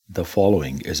The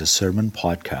following is a sermon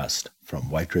podcast from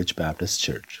White Ridge Baptist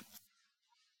Church.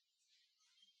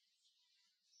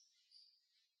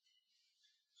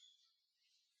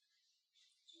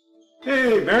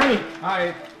 Hey, Barry.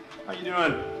 Hi. How you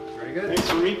doing? Very good. Thanks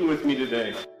for meeting with me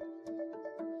today.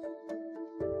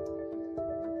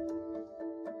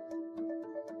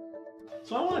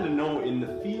 So I wanted to know, in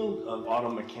the field of auto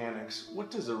mechanics,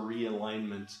 what does a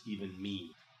realignment even mean?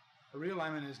 A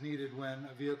realignment is needed when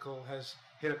a vehicle has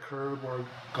hit a curb or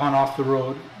gone off the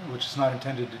road, which it's not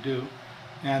intended to do,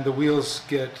 and the wheels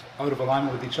get out of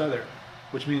alignment with each other,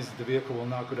 which means that the vehicle will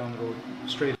not go down the road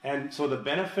straight. And so the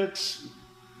benefits,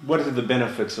 what are the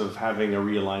benefits of having a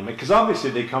realignment? Because obviously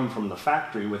they come from the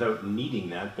factory without needing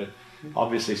that, but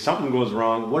obviously something goes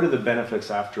wrong. What are the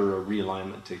benefits after a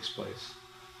realignment takes place?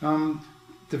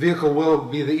 The vehicle will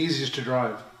be the easiest to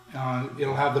drive.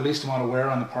 It'll have the least amount of wear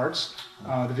on the parts.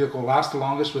 The vehicle will last the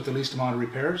longest with the least amount of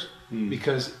repairs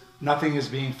because nothing is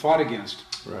being fought against.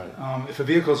 Right. If a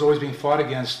vehicle is always being fought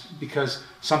against because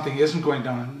something isn't going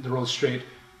down the road straight,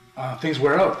 things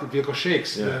wear out. The vehicle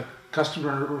shakes. Yeah. The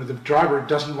customer or the driver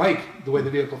doesn't like the way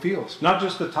the vehicle feels. Not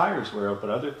just the tires wear out, but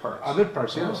other parts. Other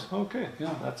parts, yes. Oh, okay.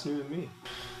 Yeah. That's new to me.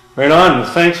 Right on.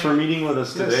 Well, thanks for meeting with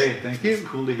us Yes, today. thank you. It's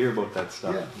cool to hear about that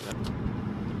stuff. Yeah.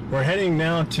 We're heading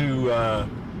now to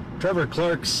Trevor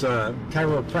Clark's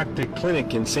chiropractic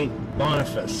clinic in St.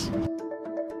 Boniface.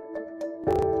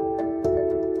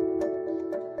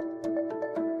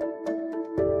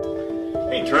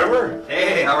 Hey, Trevor.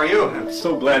 Hey, how are you? I'm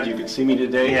so glad you could see me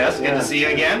today. Yes, good to see you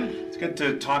again. It's good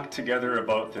to talk together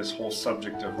about this whole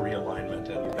subject of realignment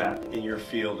and that in your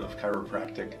field of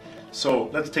chiropractic. So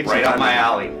let's take some Right time. up my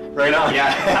alley. Right on.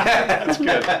 Yeah. That's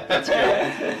good. That's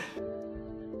good.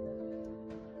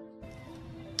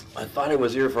 I thought I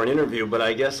was here for an interview, but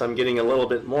I guess I'm getting a little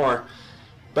bit more.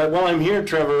 But while I'm here,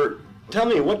 Trevor, tell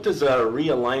me, what does a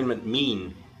realignment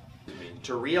mean?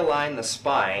 To realign the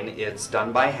spine, it's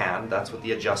done by hand. That's what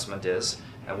the adjustment is.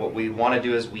 And what we want to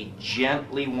do is we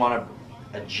gently want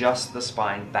to adjust the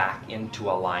spine back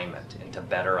into alignment, into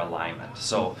better alignment.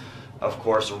 So, of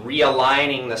course,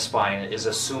 realigning the spine is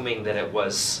assuming that it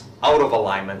was out of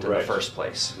alignment in Right. the first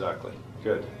place. Exactly.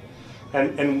 Good.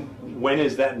 And when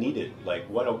is that needed? Like,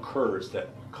 what occurs that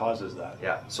causes that?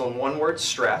 Yeah, so in one word,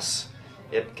 stress.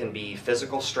 It can be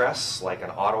physical stress, like an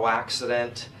auto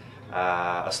accident,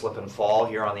 a slip and fall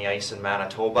here on the ice in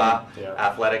Manitoba, Yeah.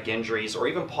 athletic injuries, or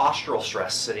even postural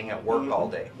stress sitting at work all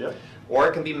day. Yep. Or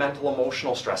it can be mental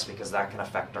emotional stress because that can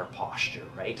affect our posture,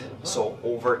 right? So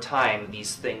over time,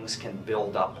 these things can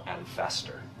build up and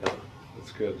fester.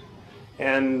 That's good.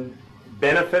 And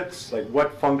benefits, like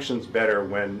what functions better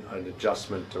when an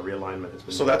adjustment to realignment has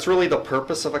been So done? that's really the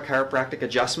purpose of a chiropractic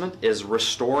adjustment, is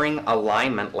restoring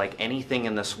alignment. Like anything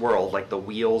in this world, like the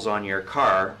wheels on your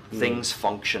car, things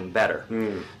function better.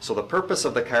 So the purpose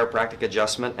of the chiropractic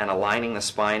adjustment and aligning the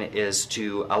spine is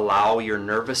to allow your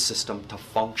nervous system to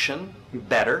function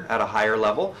better at a higher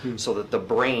level so that the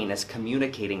brain is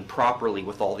communicating properly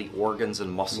with all the organs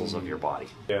and muscles of your body.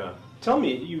 Yeah. Tell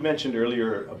me, you mentioned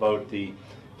earlier about the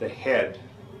head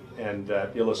and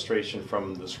that illustration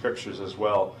from the scriptures as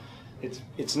well.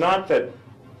 It's not that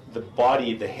the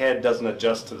body, the head doesn't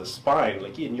adjust to the spine.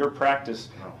 Like in your practice,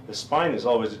 the spine is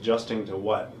always adjusting to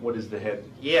what? What is the head?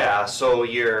 Yeah, so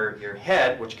your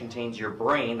head, which contains your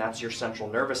brain, that's your central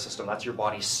nervous system, that's your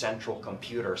body's central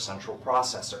computer, central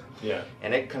processor. Yeah.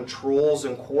 And it controls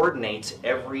and coordinates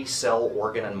every cell,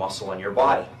 organ, and muscle in your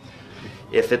body.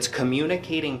 If it's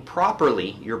communicating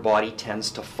properly, your body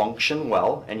tends to function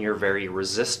well and you're very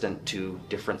resistant to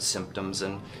different symptoms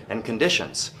and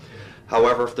conditions.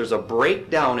 However, if there's a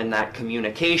breakdown in that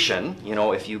communication,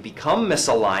 if you become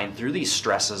misaligned through these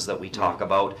stresses that we talk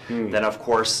about, then of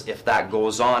course, if that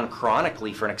goes on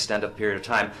chronically for an extended period of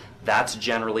time, that's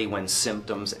generally when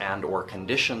symptoms and or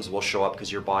conditions will show up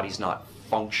because your body's not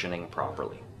functioning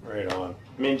properly. Right on.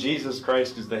 I mean, Jesus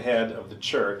Christ is the head of the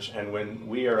church, and when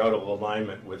we are out of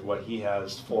alignment with what he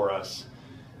has for us,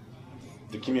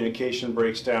 the communication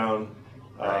breaks down,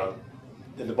 Right.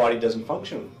 and the body doesn't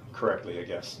function correctly, I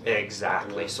guess.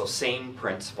 Exactly. So same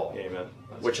principle. Amen.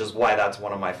 Which is why that's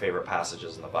one of my favorite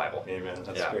passages in the Bible. Amen.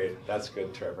 That's Yeah. great. That's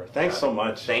good, Trevor. Thanks so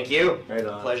much. Thank you. Right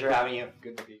on. Pleasure having you.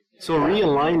 Good to be here. So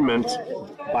realignment,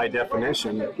 by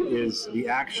definition, is the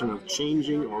action of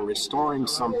changing or restoring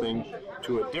something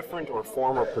to a different or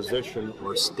former position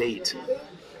or state.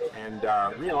 And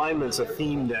realignment's a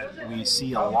theme that we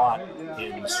see a lot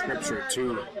in Scripture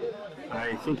too.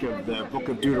 I think of the book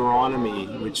of Deuteronomy,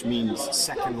 which means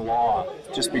second law.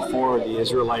 Just before the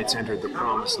Israelites entered the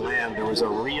promised land, there was a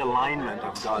realignment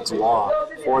of God's law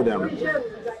for them.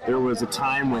 There was a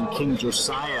time when King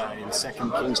Josiah in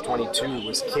 2 Kings 22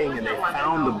 was king, and they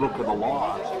found the book of the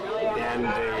law, and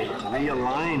they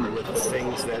realigned with the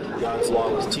things that God's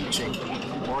law was teaching.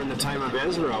 Or in the time of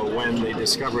Ezra, when they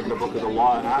discovered the book of the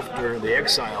law after the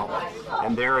exile,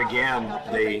 and there again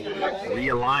they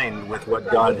realigned with what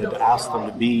God had asked them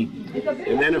to be.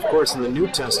 And then, of course, in the New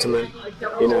Testament,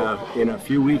 in a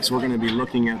few weeks, we're going to be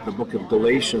looking at the book of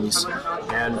Galatians,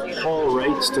 and Paul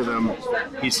writes to them,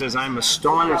 he says, "I'm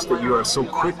astonished that you are so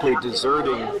quickly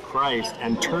deserting Christ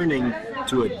and turning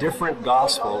to a different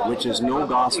gospel, which is no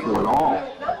gospel at all."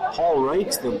 Paul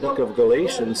writes the book of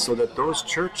Galatians so that those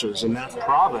churches in that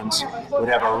province would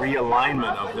have a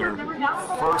realignment of their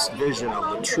first vision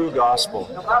of the true gospel.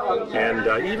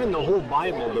 And even the whole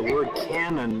Bible, the word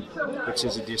canon, which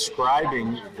is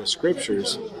describing the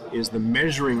scriptures, is the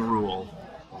measuring rule,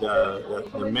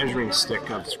 the measuring stick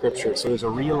of scripture. So there's a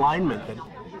realignment that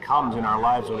comes in our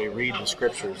lives when we read the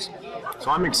scriptures.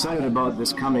 So I'm excited about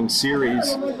this coming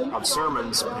series of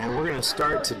sermons, and we're going to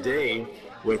start today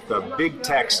with a big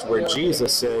text where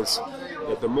Jesus says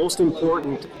that the most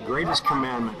important, greatest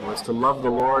commandment was to love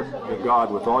the Lord your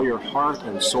God with all your heart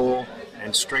and soul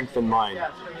and strength and mind.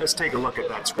 Let's take a look at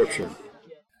that scripture.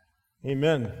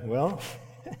 Amen. Well,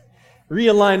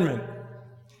 realignment.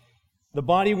 The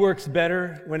body works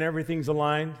better when everything's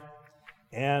aligned,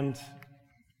 and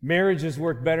marriages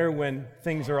work better when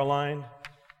things are aligned,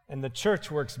 and the church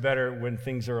works better when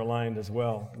things are aligned as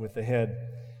well with the head.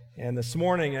 And this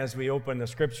morning, as we open the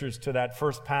scriptures to that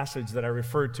first passage that I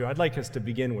referred to, I'd like us to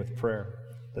begin with prayer.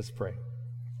 Let's pray.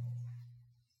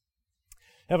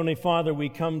 Heavenly Father, we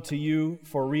come to you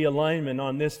for realignment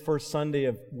on this first Sunday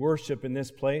of worship in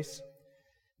this place.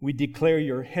 We declare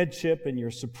your headship and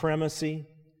your supremacy.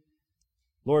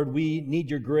 Lord, we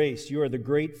need your grace. You are the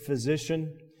great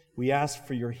physician. We ask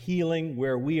for your healing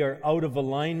where we are out of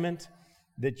alignment,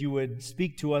 that you would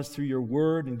speak to us through your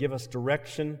word and give us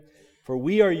direction. For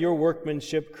we are your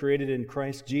workmanship created in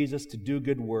Christ Jesus to do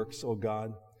good works, O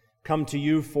God. Come to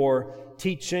you for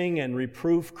teaching and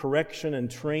reproof, correction and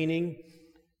training.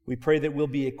 We pray that we'll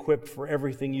be equipped for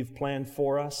everything you've planned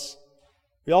for us.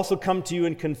 We also come to you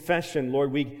in confession,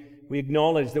 Lord. We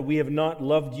acknowledge that we have not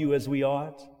loved you as we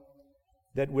ought,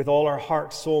 that with all our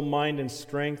heart, soul, mind, and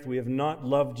strength, we have not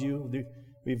loved you.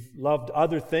 We've loved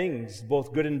other things,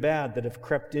 both good and bad, that have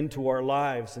crept into our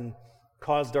lives and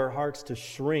caused our hearts to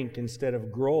shrink instead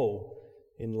of grow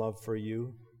in love for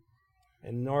you.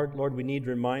 And Lord, we need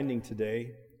reminding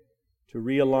today to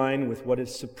realign with what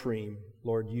is supreme,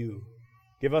 Lord, you.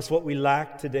 Give us what we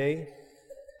lack today.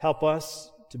 Help us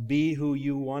to be who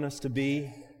you want us to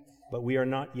be, but we are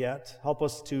not yet. Help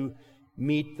us to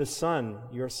meet the Son,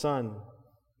 your Son,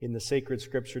 in the sacred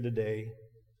Scripture today,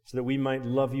 so that we might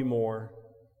love you more.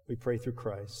 We pray through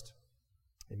Christ.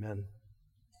 Amen.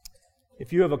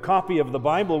 If you have a copy of the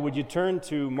Bible, would you turn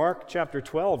to Mark chapter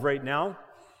 12 right now?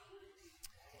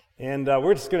 And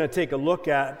we're just going to take a look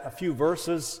at a few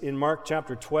verses in Mark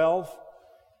chapter 12,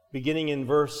 beginning in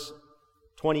verse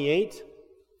 28,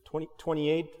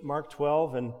 Mark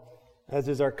 12. And as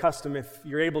is our custom, if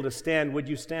you're able to stand, would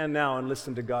you stand now and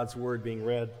listen to God's word being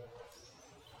read?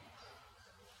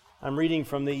 I'm reading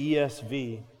from the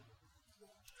ESV.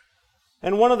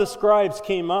 And one of the scribes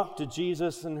came up to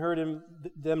Jesus and heard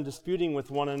them disputing with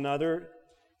one another.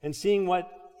 And seeing what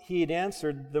he had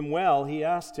answered them well, he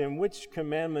asked him, "Which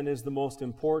commandment is the most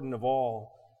important of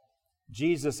all?"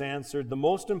 Jesus answered, "The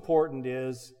most important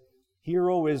is,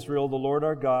 'Hear, O Israel, the Lord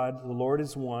our God, the Lord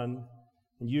is one.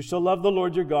 And you shall love the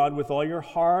Lord your God with all your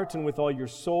heart and with all your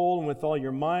soul and with all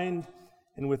your mind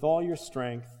and with all your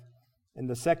strength. And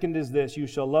the second is this, you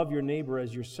shall love your neighbor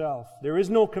as yourself. There is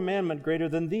no commandment greater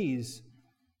than these.'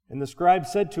 And the scribe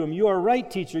said to him, 'You are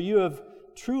right, teacher. You have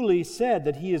truly said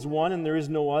that he is one and there is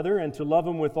no other, and to love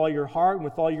him with all your heart and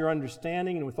with all your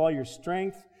understanding and with all your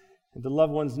strength, and to love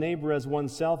one's neighbor as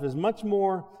oneself is much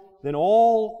more than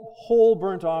all whole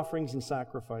burnt offerings and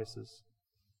sacrifices.'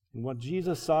 And when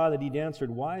Jesus saw that he'd answered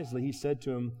wisely, he said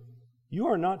to him, 'You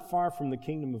are not far from the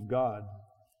kingdom of God.'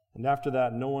 And after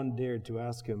that, no one dared to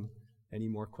ask him any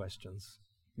more questions."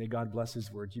 May God bless his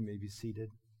word. You may be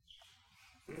seated.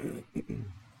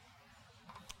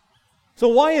 So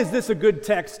why is this a good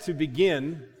text to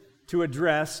begin to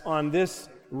address on this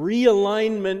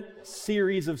realignment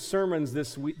series of sermons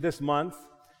this month?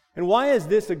 And why is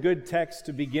this a good text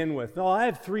to begin with? Well, I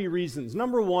have three reasons.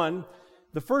 Number one,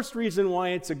 the first reason why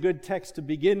it's a good text to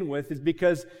begin with is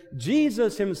because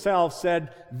Jesus himself said,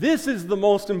 this is the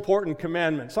most important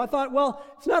commandment. So I thought, well,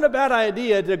 it's not a bad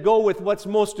idea to go with what's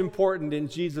most important in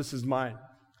Jesus' mind.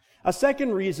 A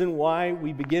second reason why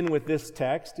we begin with this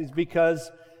text is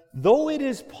because though it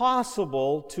is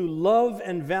possible to love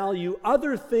and value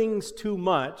other things too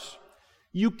much,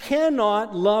 you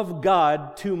cannot love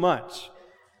God too much.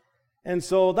 And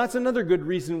so that's another good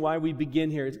reason why we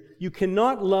begin here. You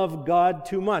cannot love God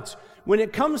too much. When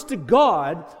it comes to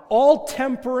God, all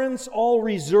temperance, all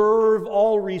reserve,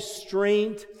 all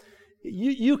restraint,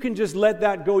 you can just let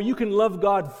that go. You can love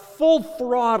God full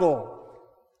throttle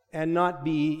and not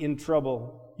be in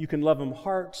trouble. You can love Him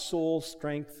heart, soul,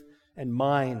 strength, and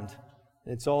mind.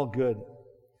 It's all good.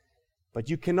 But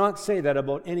you cannot say that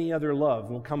about any other love.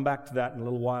 We'll come back to that in a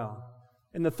little while.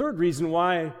 And the third reason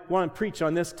why I want to preach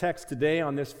on this text today,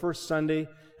 on this first Sunday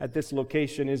at this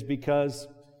location, is because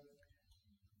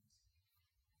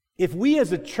if we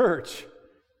as a church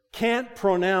can't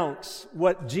pronounce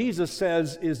what Jesus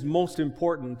says is most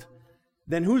important,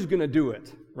 then who's going to do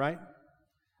it, right?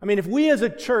 I mean, if we as a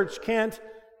church can't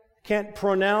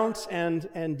pronounce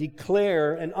and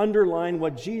declare and underline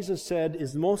what Jesus said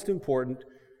is most important,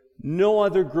 no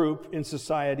other group in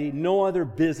society, no other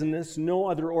business, no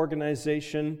other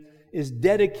organization is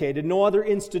dedicated, no other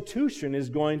institution is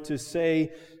going to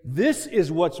say, this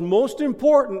is what's most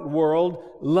important, world,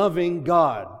 loving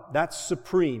God. That's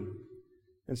supreme.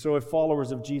 And so if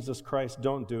followers of Jesus Christ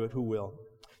don't do it, who will?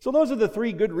 So those are the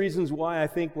three good reasons why I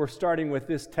think we're starting with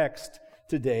this text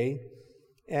today.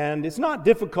 And it's not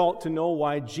difficult to know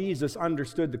why Jesus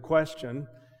understood the question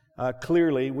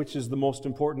clearly, which is the most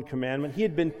important commandment. He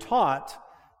had been taught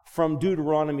from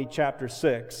Deuteronomy chapter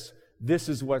 6. This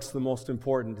is what's the most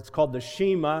important. It's called the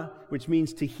Shema, which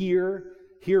means to hear.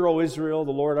 Hear, O Israel,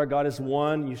 the Lord our God is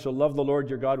one. You shall love the Lord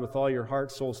your God with all your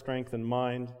heart, soul, strength, and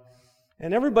mind.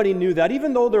 And everybody knew that,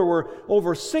 even though there were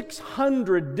over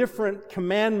 600 different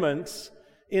commandments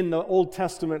in the Old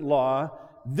Testament law,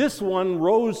 this one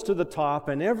rose to the top,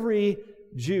 and every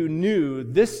Jew knew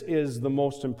this is the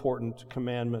most important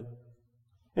commandment.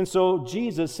 And so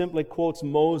Jesus simply quotes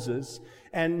Moses,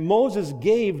 and Moses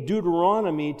gave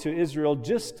Deuteronomy to Israel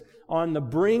just on the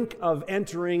brink of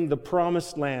entering the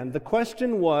promised land. The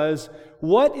question was,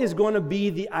 what is going to be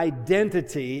the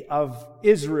identity of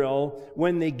Israel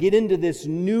when they get into this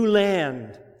new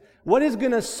land? What is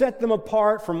going to set them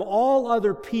apart from all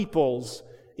other peoples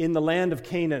in the land of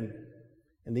Canaan?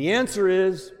 And the answer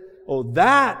is,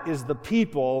 that is the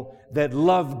people that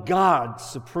love God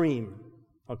supreme.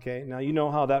 Okay, now you know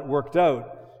how that worked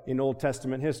out in Old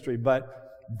Testament history,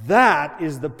 but that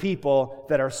is the people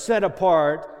that are set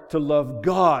apart to love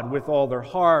God with all their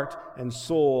heart and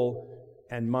soul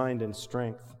and mind and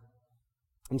strength.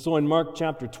 And so in Mark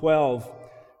chapter 12,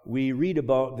 we read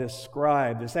about this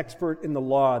scribe, this expert in the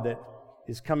law that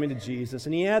is coming to Jesus,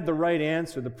 and he had the right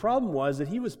answer. The problem was that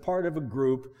he was part of a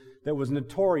group that was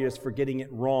notorious for getting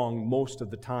it wrong most of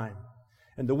the time.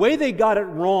 And the way they got it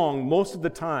wrong most of the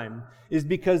time is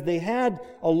because they had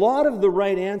a lot of the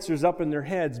right answers up in their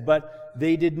heads, but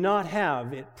they did not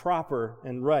have it proper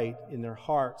and right in their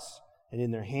hearts and in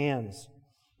their hands.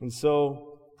 And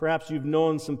so perhaps you've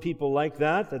known some people like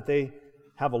that they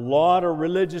have a lot of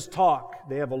religious talk.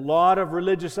 They have a lot of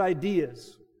religious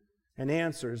ideas and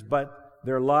answers, but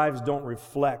their lives don't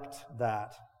reflect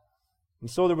that. And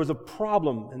so there was a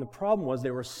problem, and the problem was they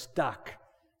were stuck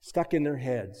in their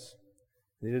heads.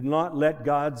 They did not let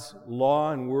God's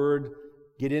law and word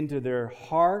get into their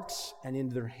hearts and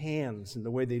into their hands in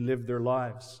the way they lived their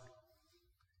lives.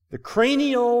 The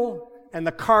cranial and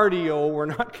the cardio were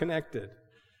not connected,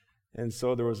 and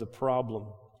so there was a problem.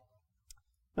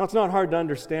 Now, it's not hard to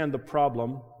understand the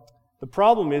problem. The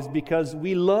problem is because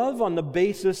we love on the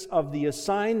basis of the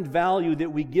assigned value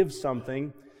that we give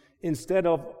something instead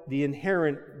of the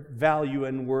inherent value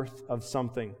and worth of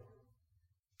something.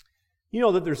 You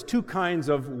know that there's two kinds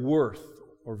of worth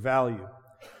or value.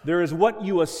 There is what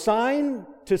you assign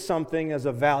to something as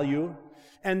a value,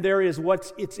 and there is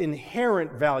what's its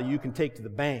inherent value you can take to the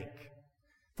bank.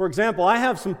 For example, I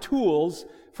have some tools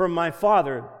from my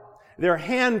father. They're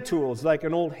hand tools, like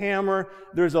an old hammer.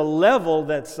 There's a level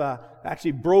that's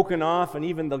actually broken off, and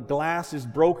even the glass is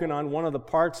broken on one of the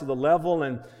parts of the level.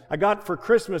 And I got for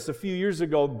Christmas a few years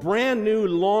ago, brand new,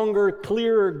 longer,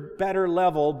 clearer, better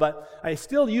level, but I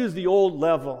still use the old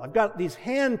level. I've got these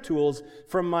hand tools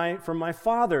from my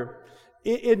father.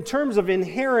 In terms of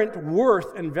inherent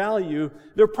worth and value,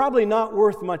 they're probably not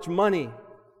worth much money.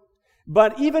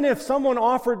 But even if someone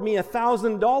offered me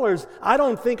 $1,000, I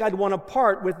don't think I'd want to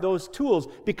part with those tools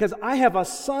because I have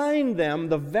assigned them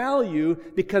the value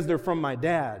because they're from my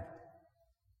dad.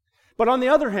 But on the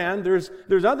other hand, there's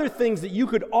other things that you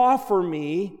could offer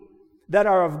me that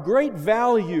are of great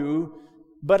value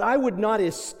but I would not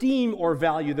esteem or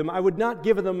value them. I would not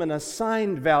give them an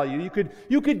assigned value.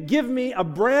 You could give me a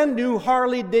brand new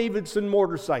Harley Davidson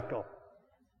motorcycle.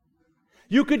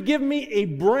 You could give me a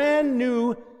brand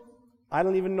new, I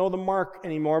don't even know the mark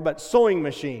anymore, but sewing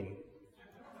machine.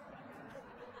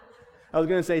 I was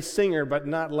going to say Singer, but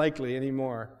not likely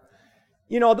anymore.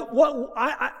 You know,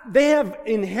 they have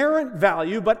inherent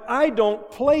value, but I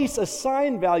don't place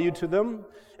assigned value to them,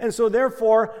 and so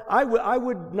therefore I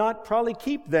would not probably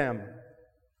keep them.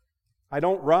 I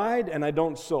don't ride and I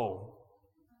don't sew.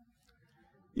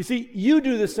 You see, you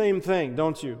do the same thing,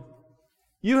 don't you?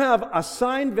 You have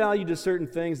assigned value to certain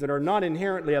things that are not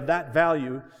inherently of that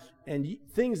value, and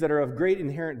things that are of great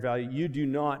inherent value you do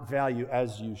not value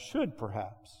as you should,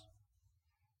 perhaps.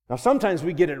 Now, sometimes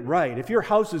we get it right. If your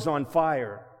house is on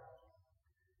fire,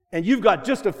 and you've got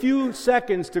just a few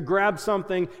seconds to grab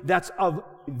something that's of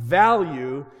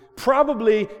value,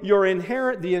 probably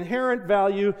the inherent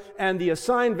value and the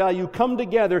assigned value come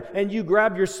together, and you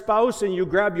grab your spouse and you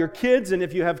grab your kids, and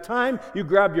if you have time, you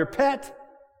grab your pet.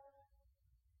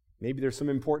 Maybe there's some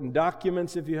important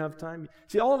documents if you have time.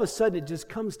 See, all of a sudden it just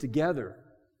comes together.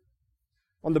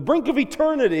 On the brink of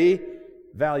eternity,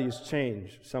 values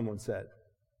change, someone said.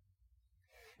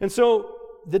 And so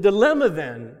the dilemma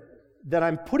then that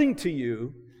I'm putting to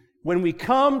you when we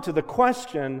come to the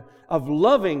question of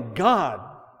loving God,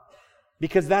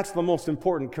 because that's the most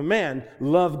important command,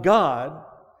 love God,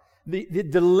 the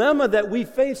dilemma that we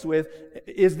face with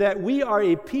is that we are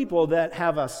a people that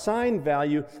have assigned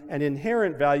value and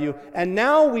inherent value, and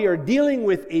now we are dealing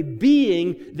with a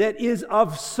being that is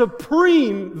of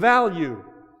supreme value.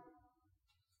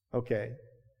 Okay?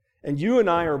 And you and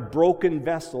I are broken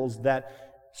vessels that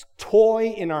toy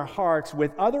in our hearts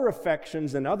with other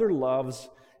affections and other loves,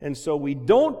 and so we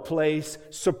don't place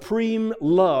supreme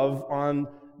love on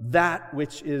that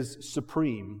which is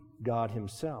supreme, God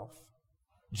Himself.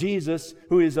 Jesus,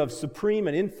 who is of supreme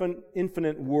and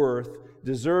infinite worth,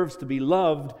 deserves to be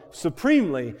loved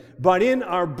supremely, but in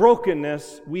our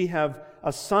brokenness, we have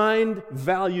assigned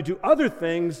value to other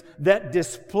things that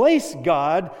displace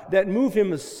God, that move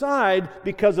Him aside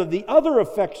because of the other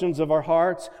affections of our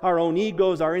hearts, our own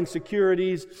egos, our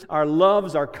insecurities, our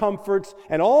loves, our comforts,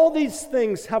 and all these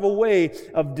things have a way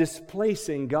of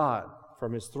displacing God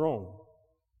from His throne.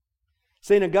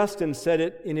 St. Augustine said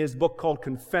it in his book called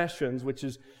Confessions, which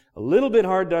is a little bit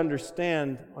hard to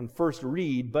understand on first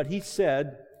read, but he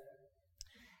said,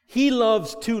 "He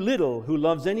loves too little who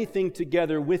loves anything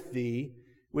together with thee,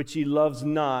 which he loves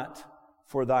not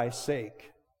for thy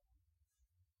sake."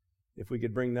 If we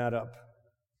could bring that up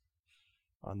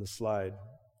on the slide.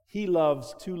 He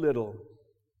loves too little.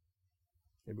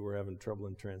 Maybe we're having trouble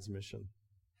in transmission.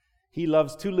 He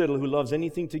loves too little who loves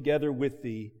anything together with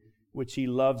thee, which he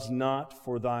loves not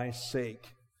for thy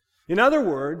sake. In other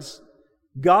words,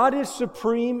 God is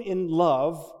supreme in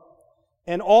love,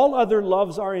 and all other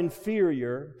loves are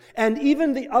inferior, and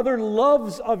even the other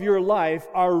loves of your life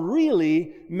are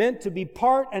really meant to be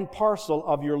part and parcel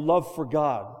of your love for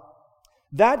God.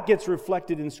 That gets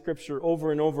reflected in Scripture over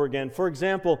and over again. For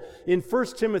example, in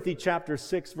 1 Timothy chapter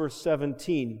 6, verse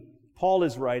 17, Paul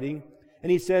is writing,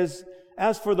 and he says,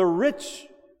 "As for the rich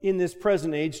in this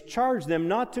present age, charge them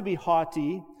not to be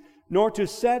haughty, nor to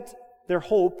set their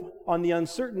hope on the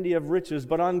uncertainty of riches,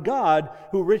 but on God,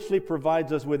 who richly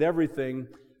provides us with everything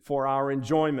for our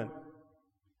enjoyment."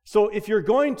 So if you're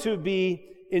going to be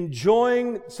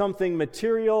enjoying something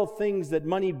material, things that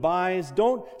money buys,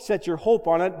 don't set your hope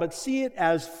on it, but see it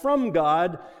as from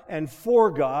God and for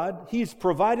God. He's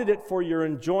provided it for your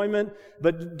enjoyment,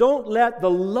 but don't let the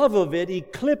love of it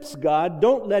eclipse God.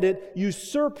 Don't let it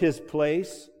usurp His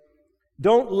place.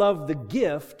 Don't love the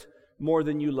gift more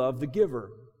than you love the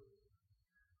giver.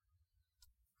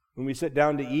 When we sit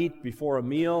down to eat before a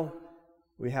meal,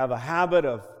 we have a habit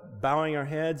of bowing our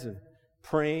heads and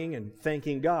praying and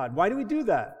thanking God. Why do we do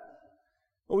that?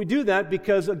 Well, we do that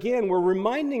because, again, we're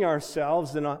reminding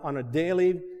ourselves on a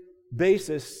daily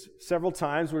basis, several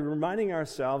times, we're reminding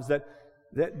ourselves that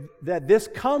this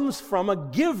comes from a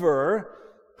giver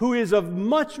who is of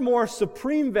much more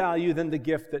supreme value than the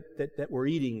gift that we're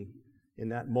eating in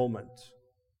that moment.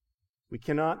 We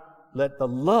cannot let the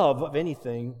love of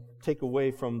anything take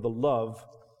away from the love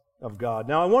of God.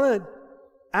 Now, I want to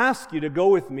ask you to go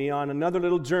with me on another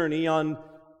little journey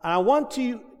I want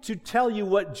to tell you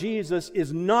what Jesus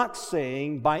is not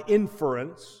saying by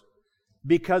inference,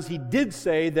 because He did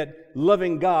say that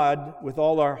loving God with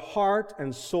all our heart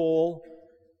and soul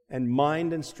and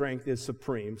mind and strength is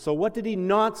supreme. So what did He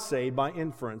not say by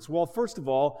inference? Well, first of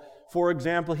all, for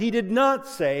example, He did not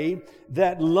say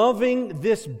that loving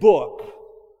this book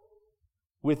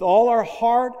with all our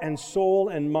heart and soul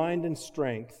and mind and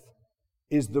strength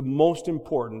is the most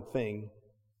important thing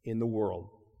in the world.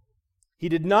 He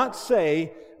did not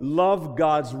say, love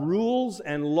God's rules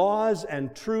and laws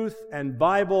and truth and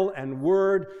Bible and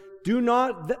Word. Do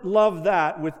not love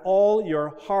that with all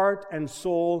your heart and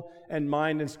soul and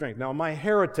mind and strength. Now, am I a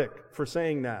heretic for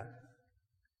saying that?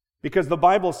 Because the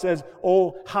Bible says,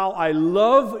 oh, how I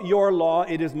love your law.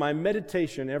 It is my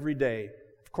meditation every day.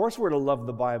 Of course we're to love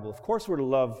the Bible. Of course we're to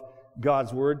love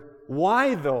God's Word.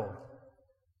 Why, though?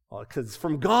 Well, because it's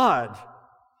from God,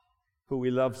 who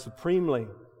we love supremely.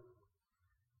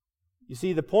 You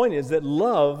see, the point is that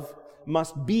love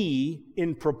must be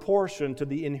in proportion to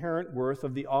the inherent worth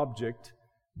of the object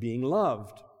being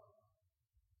loved.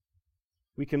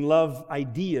 We can love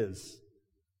ideas.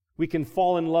 We can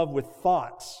fall in love with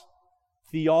thoughts,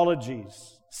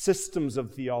 theologies, systems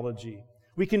of theology.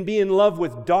 We can be in love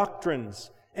with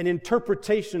doctrines and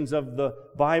interpretations of the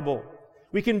Bible.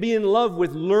 We can be in love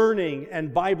with learning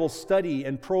and Bible study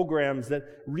and programs that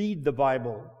read the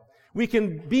Bible. We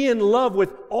can be in love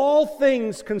with all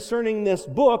things concerning this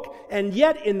book, and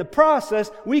yet in the process,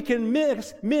 we can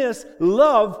miss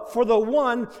love for the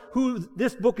one who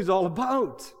this book is all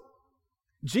about.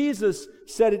 Jesus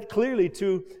said it clearly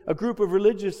to a group of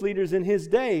religious leaders in his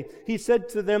day. He said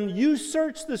to them, you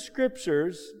search the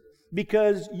Scriptures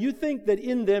because you think that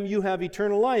in them you have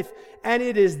eternal life, and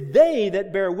it is they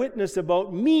that bear witness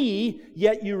about me,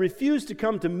 yet you refuse to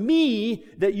come to me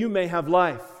that you may have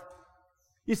life.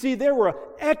 You see, there were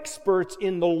experts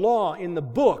in the law, in the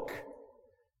book,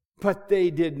 but they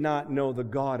did not know the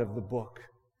God of the book.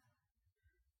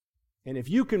 And if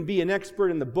you can be an expert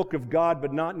in the book of God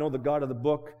but not know the God of the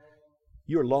book,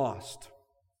 you're lost.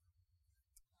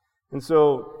 And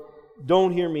so,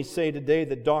 don't hear me say today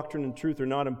that doctrine and truth are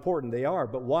not important. They are.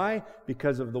 But why?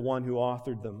 Because of the one who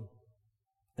authored them.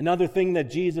 Another thing that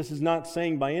Jesus is not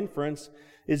saying by inference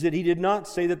is that he did not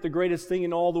say that the greatest thing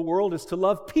in all the world is to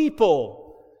love people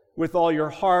with all your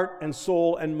heart and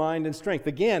soul and mind and strength.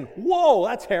 Again, whoa,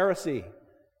 that's heresy.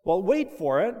 Well, wait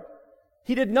for it.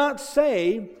 He did not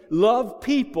say, love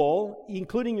people,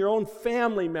 including your own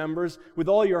family members, with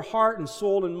all your heart and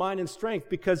soul and mind and strength.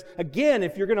 Because, again,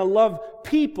 if you're going to love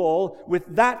people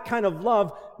with that kind of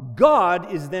love,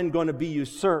 God is then going to be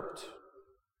usurped.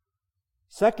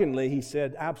 Secondly, he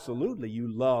said, absolutely, you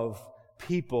love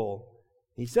people.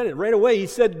 He said it right away. He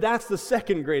said that's the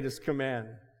second greatest command,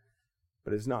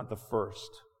 but it's not the first.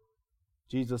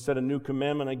 Jesus said, a new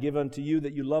commandment I give unto you,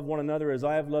 that you love one another as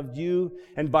I have loved you.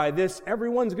 And by this,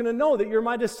 everyone's going to know that you're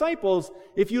my disciples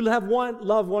if you love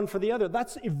one for the other.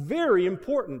 That's very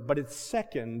important, but it's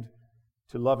second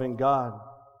to loving God.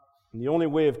 And the only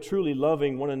way of truly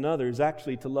loving one another is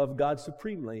actually to love God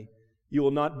supremely. You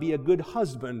will not be a good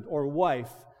husband or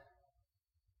wife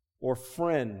or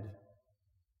friend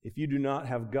if you do not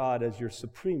have God as your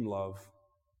supreme love.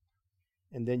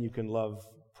 And then you can love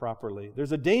properly.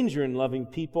 There's a danger in loving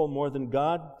people more than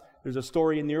God. There's a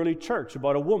story in the early church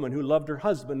about a woman who loved her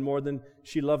husband more than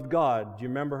she loved God. Do you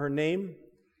remember her name?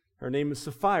 Her name is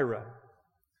Sapphira.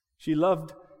 She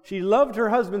loved her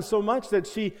husband so much that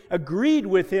she agreed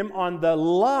with him on the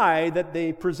lie that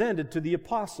they presented to the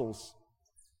apostles.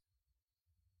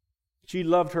 She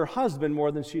loved her husband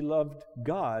more than she loved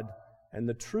God and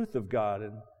the truth of God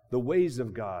and the ways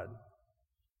of God.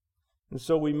 And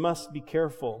so we must be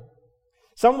careful.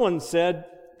 Someone said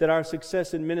that our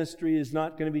success in ministry is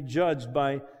not going to be judged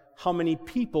by how many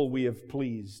people we have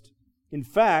pleased. In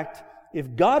fact,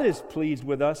 if God is pleased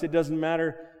with us, it doesn't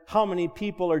matter how many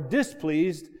people are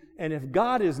displeased. And if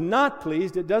God is not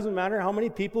pleased, it doesn't matter how many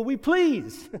people we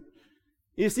please.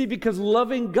 You see, because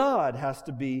loving God has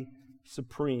to be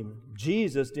supreme.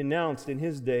 Jesus denounced in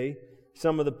his day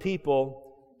some of the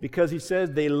people because he says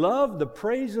they loved the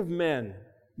praise of men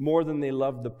more than they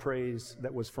loved the praise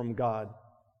that was from God.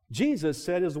 Jesus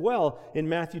said as well in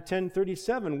Matthew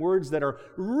 10:37, words that are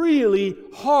really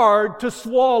hard to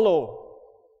swallow.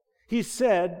 He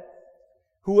said,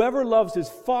 whoever loves his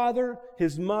father,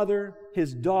 his mother,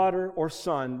 his daughter, or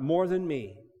son more than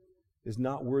me is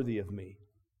not worthy of me.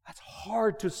 That's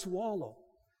hard to swallow.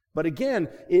 But again,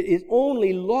 it is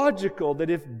only logical that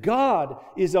if God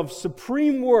is of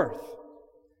supreme worth,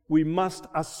 we must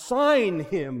assign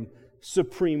him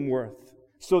supreme worth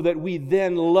so that we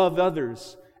then love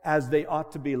others as they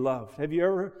ought to be loved. Have you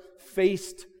ever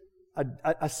faced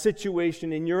a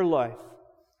situation in your life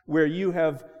where you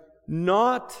have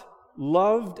not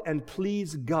loved and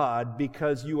pleased God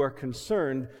because you are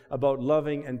concerned about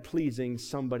loving and pleasing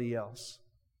somebody else?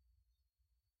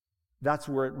 That's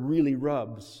where it really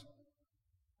rubs.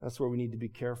 That's where we need to be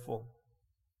careful.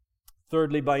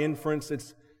 Thirdly, by inference,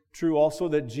 it's true also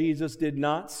that Jesus did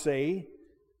not say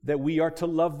that we are to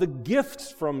love the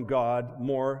gifts from God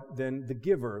more than the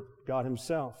giver, God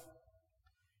Himself.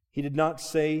 He did not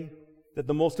say that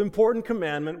the most important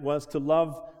commandment was to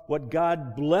love what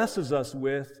God blesses us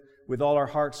with all our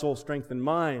heart, soul, strength, and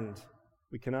mind.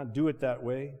 We cannot do it that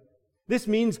way. This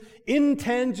means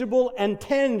intangible and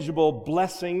tangible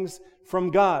blessings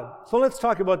from God. So let's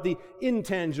talk about the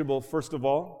intangible first of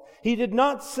all. He did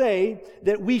not say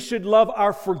that we should love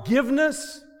our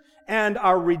forgiveness and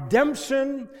our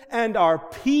redemption and our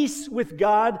peace with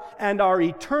God and our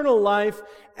eternal life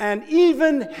and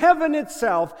even heaven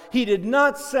itself. He did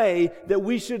not say that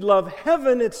we should love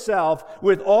heaven itself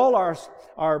with all our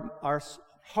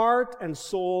heart and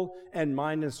soul and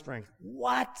mind and strength.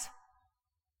 What?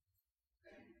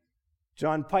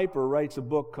 John Piper writes a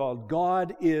book called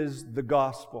God is the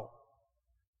Gospel.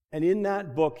 And in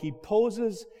that book, he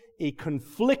poses a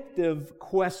conflictive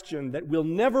question that will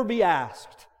never be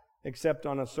asked except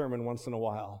on a sermon once in a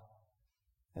while.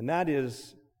 And that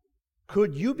is,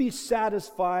 could you be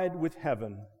satisfied with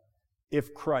heaven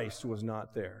if Christ was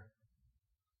not there?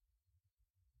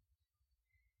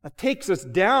 That takes us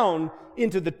down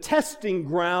into the testing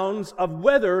grounds of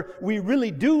whether we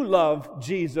really do love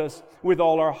Jesus with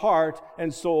all our heart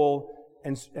and soul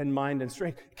and mind and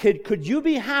strength. Could you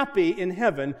be happy in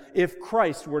heaven if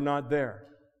Christ were not there?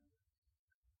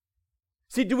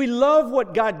 See, do we love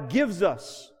what God gives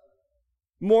us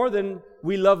more than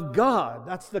we love God?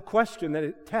 That's the question that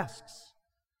it tests.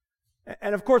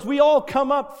 And of course, we all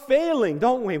come up failing,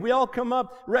 don't we? We all come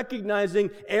up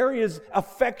recognizing areas,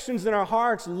 affections in our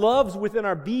hearts, loves within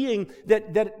our being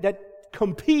that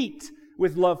compete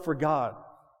with love for God.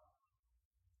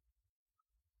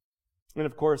 And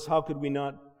of course, how could we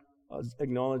not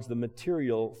acknowledge the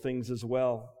material things as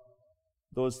well?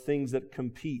 Those things that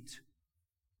compete,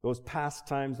 those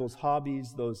pastimes, those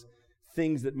hobbies, those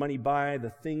things that money buy, the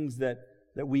things that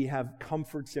we have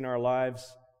comforts in our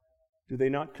lives. Do they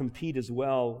not compete as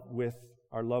well with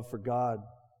our love for God?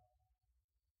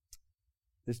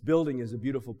 This building is a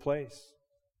beautiful place.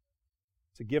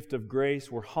 It's a gift of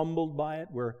grace. We're humbled by it.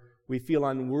 We feel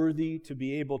unworthy to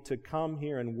be able to come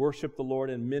here and worship the Lord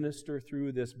and minister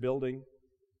through this building.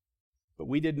 But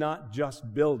we did not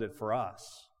just build it for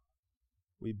us.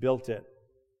 We built it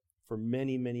for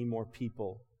many, many more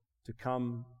people to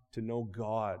come to know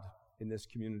God in this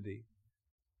community.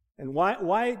 And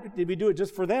why did we do it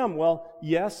just for them? Well,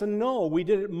 yes and no. We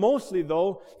did it mostly,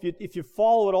 though, if you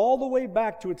follow it all the way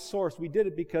back to its source, we did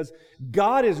it because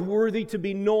God is worthy to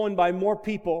be known by more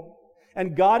people.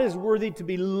 And God is worthy to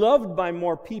be loved by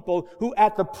more people who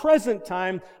at the present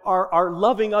time are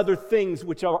loving other things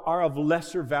which are of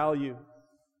lesser value.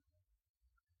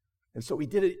 And so we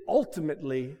did it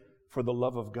ultimately for the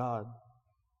love of God.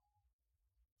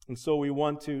 And so we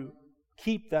want to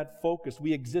keep that focus.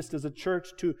 We exist as a church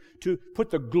to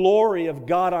put the glory of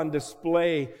God on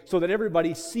display so that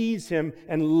everybody sees Him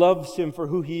and loves Him for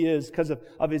who He is because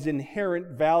of His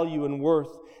inherent value and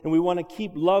worth. And we want to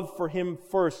keep love for Him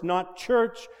first, not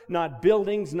church, not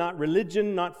buildings, not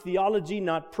religion, not theology,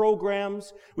 not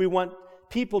programs. We want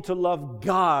people to love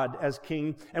God as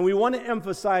King, and we want to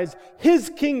emphasize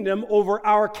His kingdom over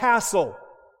our castle,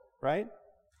 right?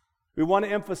 We want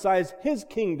to emphasize His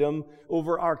kingdom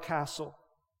over our castle.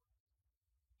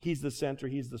 He's the center,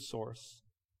 He's the source.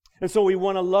 And so we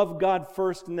want to love God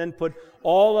first and then put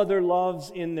all other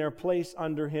loves in their place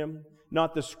under Him.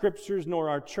 Not the Scriptures, nor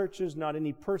our churches, not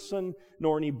any person,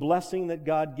 nor any blessing that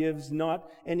God gives, not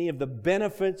any of the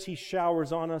benefits He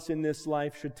showers on us in this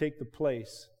life should take the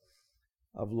place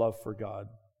of love for God.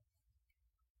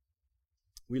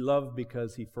 We love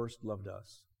because He first loved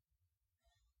us.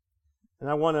 And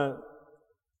I want to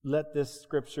let this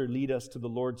scripture lead us to the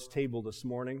Lord's table this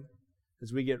morning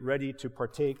as we get ready to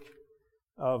partake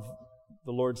of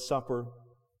the Lord's Supper.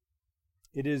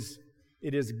 It is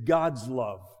God's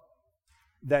love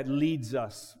that leads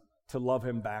us to love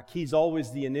Him back. He's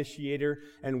always the initiator,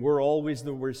 and we're always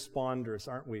the responders,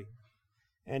 aren't we?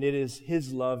 And it is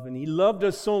His love, and He loved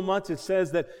us so much, it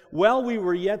says that while we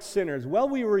were yet sinners, while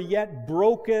we were yet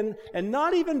broken and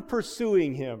not even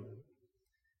pursuing Him,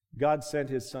 God sent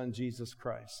His Son, Jesus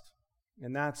Christ.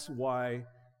 And that's why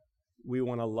we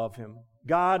want to love Him.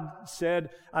 God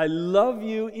said, I love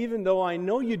you even though I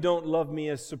know you don't love me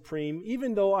as supreme,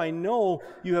 even though I know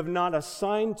you have not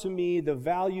assigned to me the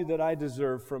value that I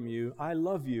deserve from you. I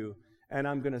love you, and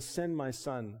I'm going to send my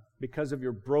Son because of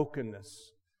your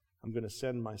brokenness. I'm going to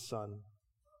send my Son.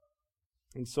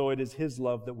 And so it is His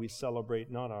love that we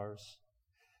celebrate, not ours.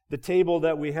 The table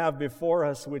that we have before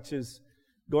us, which is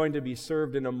going to be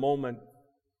served in a moment,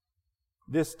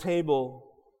 this table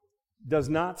does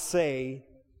not say,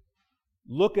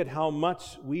 look at how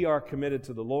much we are committed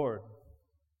to the Lord.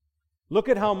 Look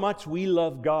at how much we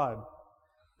love God.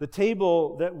 The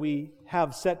table that we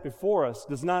have set before us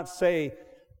does not say,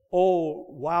 oh,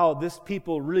 wow, this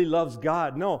people really loves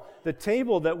God. No, the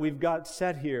table that we've got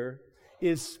set here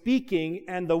is speaking,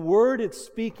 and the word it's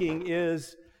speaking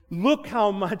is, look how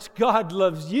much God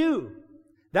loves you.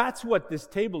 That's what this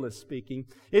table is speaking.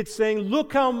 It's saying,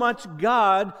 look how much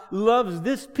God loves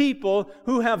this people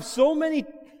who have so many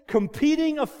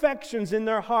competing affections in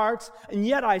their hearts, and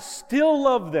yet I still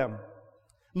love them.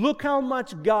 Look how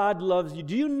much God loves you.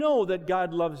 Do you know that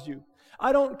God loves you?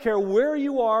 I don't care where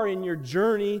you are in your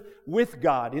journey with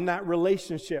God, in that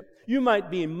relationship. You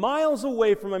might be miles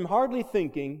away from Him, hardly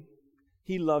thinking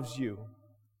He loves you.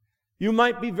 You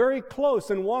might be very close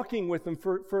and walking with Him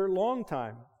for a long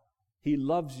time. He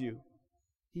loves you.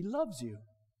 He loves you.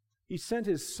 He sent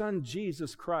His Son,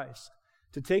 Jesus Christ,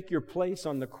 to take your place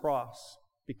on the cross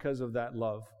because of that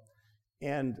love.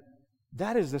 And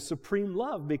that is the supreme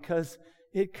love because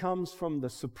it comes from the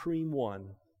Supreme One,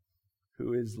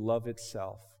 who is love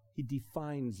itself. He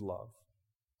defines love.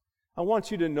 I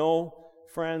want you to know,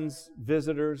 friends,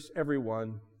 visitors,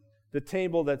 everyone, the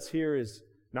table that's here is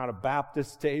not a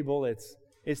Baptist table.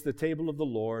 It's the table of the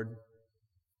Lord.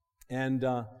 And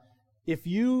if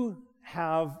you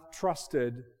are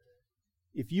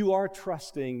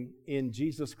trusting in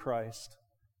Jesus Christ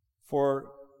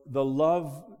for the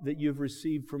love that you've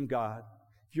received from God,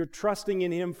 if you're trusting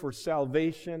in Him for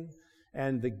salvation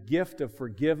and the gift of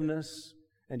forgiveness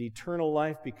and eternal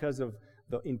life because of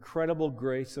the incredible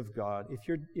grace of God,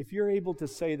 if you're able to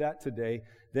say that today,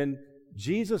 then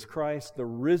Jesus Christ, the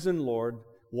risen Lord,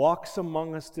 walks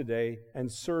among us today and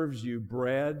serves you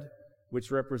bread, which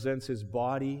represents His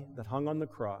body that hung on the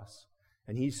cross,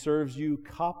 and He serves you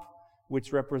cup,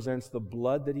 which represents the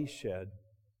blood that He shed.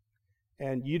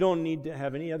 And you don't need to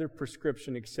have any other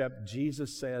prescription except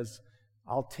Jesus says,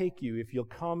 I'll take you if you'll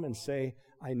come and say,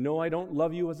 I know I don't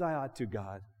love you as I ought to,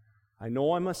 God. I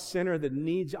know I'm a sinner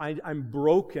that I'm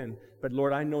broken, but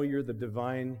Lord, I know You're the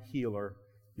divine healer.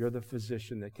 You're the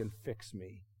physician that can fix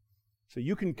me. So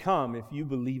you can come if you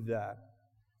believe that.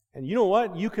 And you know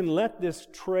what? You can let this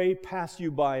tray pass you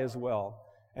by as well,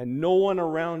 and no one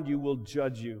around you will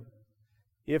judge you.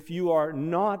 If you are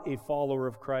not a follower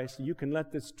of Christ, you can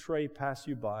let this tray pass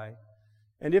you by.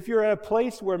 And if you're at a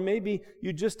place where maybe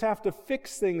you just have to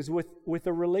fix things with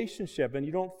a relationship and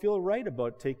you don't feel right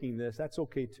about taking this, that's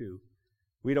okay too.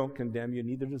 We don't condemn you,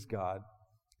 neither does God,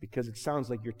 because it sounds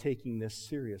like you're taking this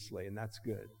seriously, and that's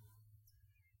good.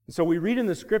 And so we read in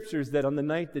the Scriptures that on the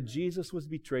night that Jesus was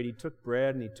betrayed, He took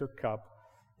bread and He took cup,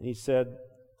 and He said,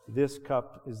 this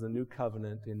cup is the new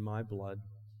covenant in my blood.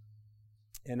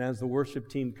 And as the worship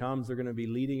team comes, they're going to be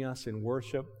leading us in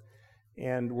worship,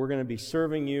 and we're going to be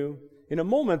serving you. In a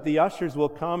moment, the ushers will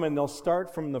come, and they'll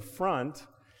start from the front,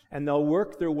 and they'll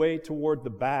work their way toward the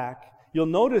back. You'll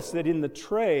notice that in the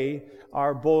tray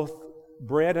are both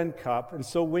bread and cup. And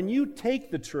so when you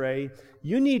take the tray,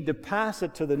 you need to pass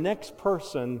it to the next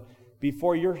person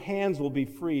before your hands will be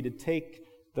free to take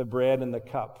the bread and the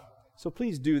cup. So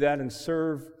please do that and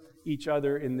serve each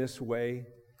other in this way.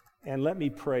 And let me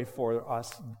pray for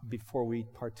us before we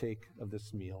partake of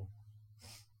this meal.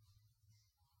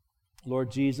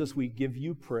 Lord Jesus, we give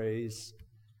You praise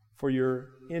for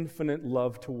Your infinite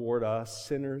love toward us,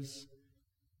 sinners,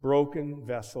 broken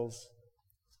vessels.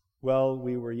 While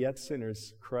we were yet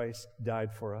sinners, Christ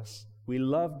died for us. We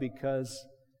love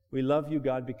You,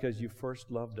 God, because You first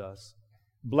loved us.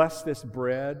 Bless this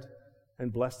bread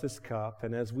and bless this cup,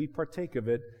 and as we partake of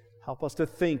it, help us to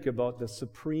think about the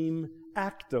supreme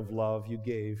act of love You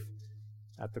gave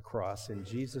at the cross. In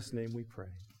Jesus' name we pray.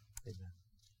 Amen.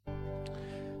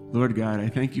 Lord God, I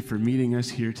thank You for meeting us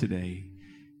here today.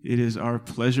 It is our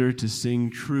pleasure to sing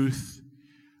truth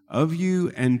of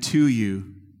You and to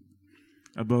You,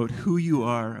 about who You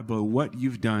are, about what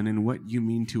You've done, and what You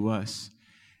mean to us.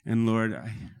 And Lord,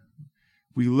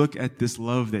 we look at this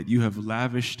love that You have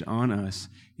lavished on us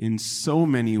in so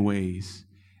many ways,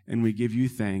 and we give You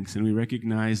thanks, and we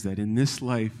recognize that in this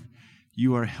life,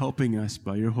 You are helping us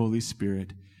by Your Holy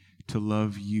Spirit to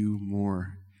love You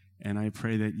more. And I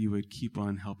pray that You would keep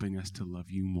on helping us to love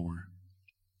You more.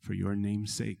 For Your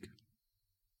name's sake.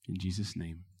 In Jesus'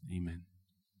 name, amen.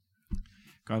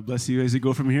 God bless you as you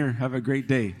go from here. Have a great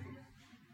day.